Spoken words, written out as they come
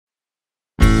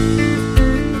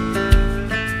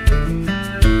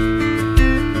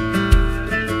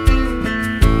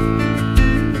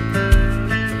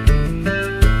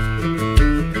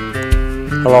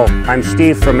Hello, I'm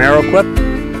Steve from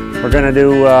Arrowquip. We're going to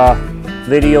do a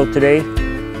video today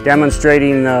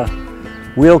demonstrating the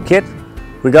wheel kit.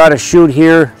 We got a chute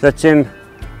here that's in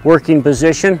working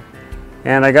position,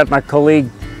 and I got my colleague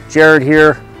Jared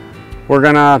here. We're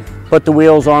going to put the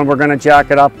wheels on, we're going to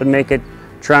jack it up and make it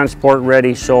transport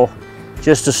ready. So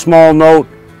just a small note,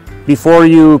 before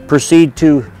you proceed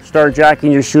to start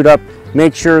jacking your chute up,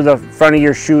 make sure the front of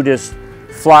your chute is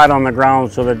flat on the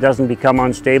ground so that it doesn't become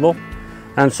unstable.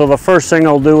 And so the first thing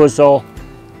I'll do is I'll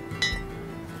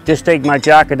just take my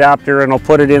jack adapter and I'll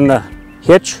put it in the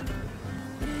hitch.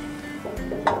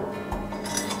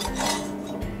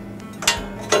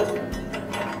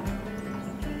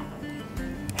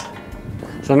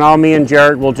 So now me and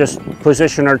Jared will just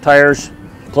position our tires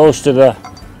close to the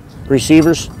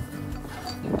receivers.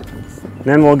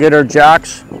 Then we'll get our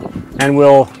jacks and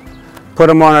we'll put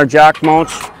them on our jack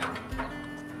mounts.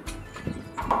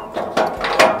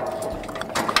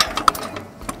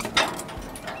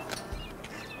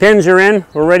 Pins are in,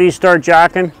 we're ready to start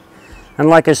jacking. And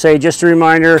like I say, just a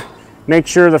reminder, make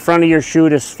sure the front of your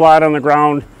chute is flat on the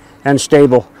ground and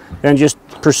stable. Then just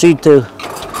proceed to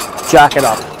jack it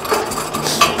up.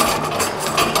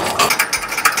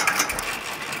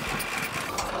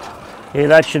 Okay,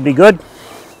 that should be good.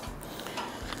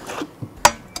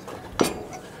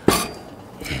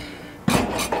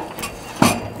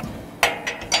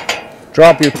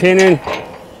 Drop your pin in.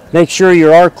 Make sure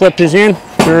your Arrowquip is in.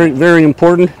 Very, very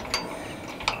important.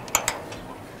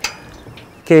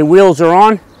 Okay, wheels are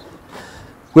on.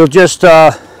 We'll just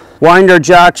wind our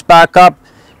jacks back up.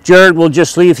 Jared will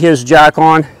just leave his jack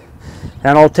on,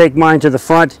 and I'll take mine to the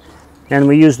front, and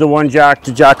we use the one jack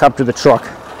to jack up to the truck.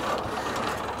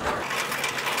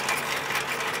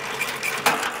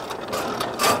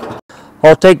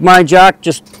 I'll take my jack,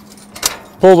 just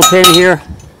pull the pin here,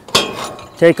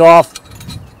 take off,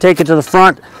 take it to the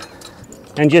front,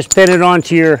 and just pin it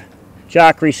onto your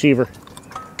jack receiver.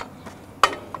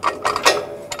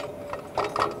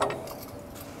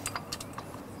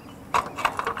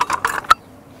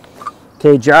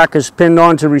 Okay, jack is pinned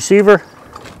onto receiver.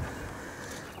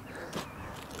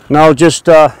 Now just,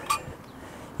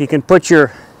 you can put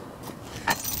your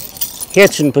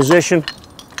hitch in position.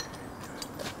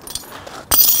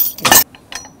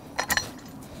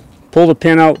 Pull the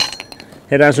pin out,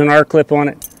 it has an Arrowquip on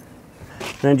it.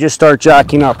 Then just start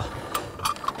jacking up.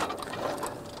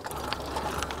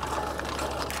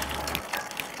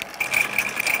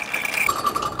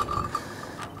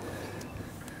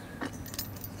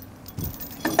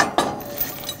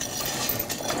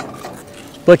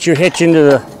 Put your hitch into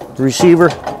the receiver,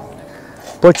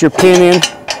 put your pin in,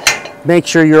 make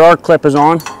sure your Arrowquip is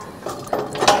on.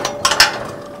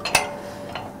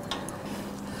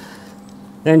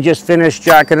 Then just finish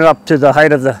jacking it up to the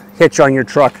height of the hitch on your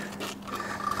truck.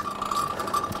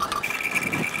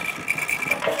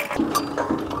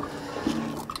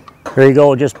 There you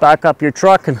go, just back up your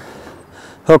truck and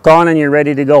hook on and you're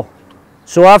ready to go.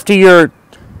 So after you're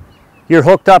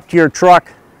hooked up to your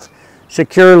truck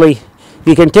securely,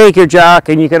 you can take your jack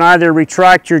and you can either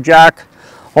retract your jack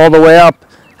all the way up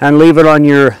and leave it on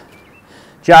your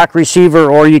jack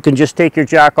receiver, or you can just take your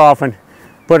jack off and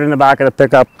put it in the back of the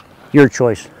pickup, your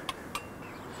choice.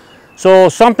 So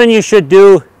something you should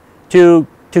do to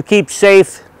keep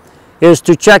safe is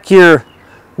to check your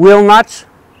wheel nuts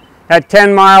at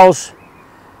 10 miles,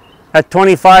 at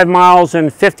 25 miles,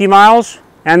 and 50 miles,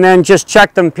 and then just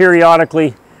check them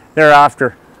periodically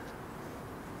thereafter.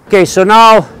 Okay, so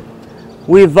now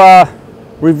we've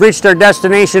reached our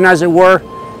destination, as it were,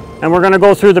 and we're going to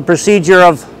go through the procedure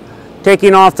of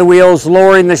taking off the wheels,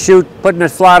 lowering the chute, putting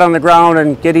it flat on the ground,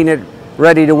 and getting it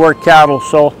ready to work cattle.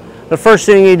 So the first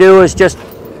thing you do is just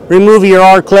remove your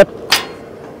Arrowquip,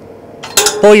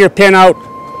 pull your pin out,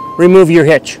 remove your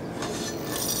hitch.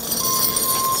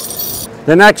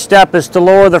 The next step is to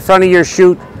lower the front of your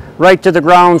chute right to the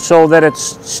ground so that it's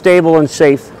stable and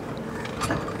safe.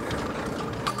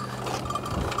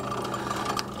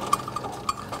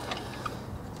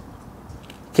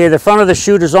 Okay, the front of the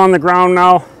chute is on the ground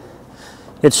now.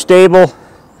 It's stable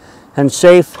and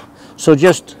safe. So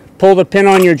just pull the pin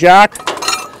on your jack,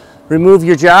 remove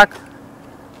your jack,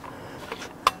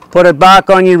 put it back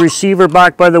on your receiver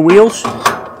back by the wheels.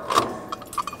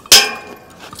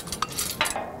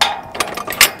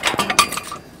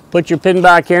 Put your pin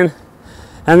back in.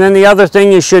 And then the other thing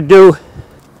you should do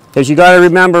is you got to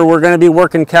remember, we're going to be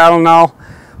working cattle now.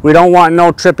 We don't want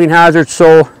no tripping hazards,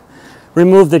 so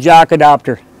remove the jack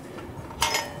adapter.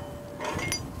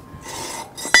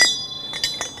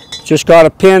 Just got a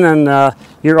pin and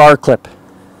your Arrowquip.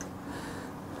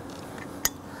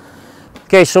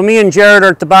 Okay, so me and Jared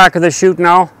are at the back of the chute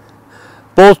now.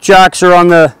 Both jacks are on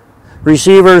the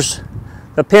receivers.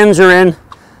 The pins are in.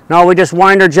 Now we just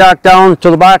wind our jack down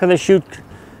till the back of the chute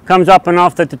comes up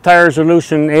enough that the tires are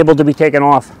loose and able to be taken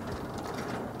off.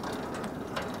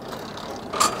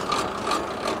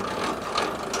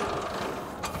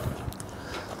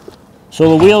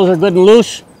 So the wheels are good and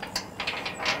loose.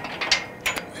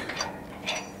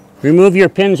 Remove your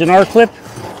pins and Arrowquip.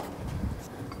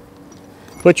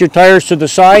 Put your tires to the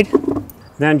side,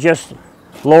 then just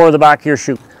lower the back of your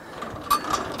chute.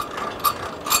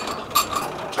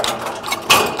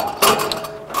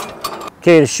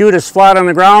 Okay, the chute is flat on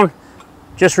the ground.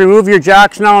 Just remove your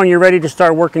jacks now and you're ready to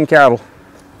start working cattle.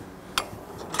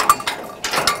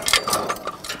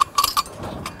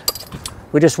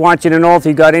 We just want you to know if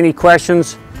you've got any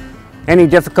questions, any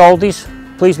difficulties,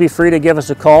 please be free to give us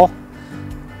a call.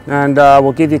 And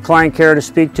we'll give you client care to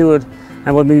speak to it,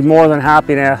 and we'll be more than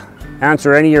happy to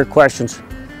answer any of your questions.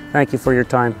 Thank you for your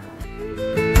time.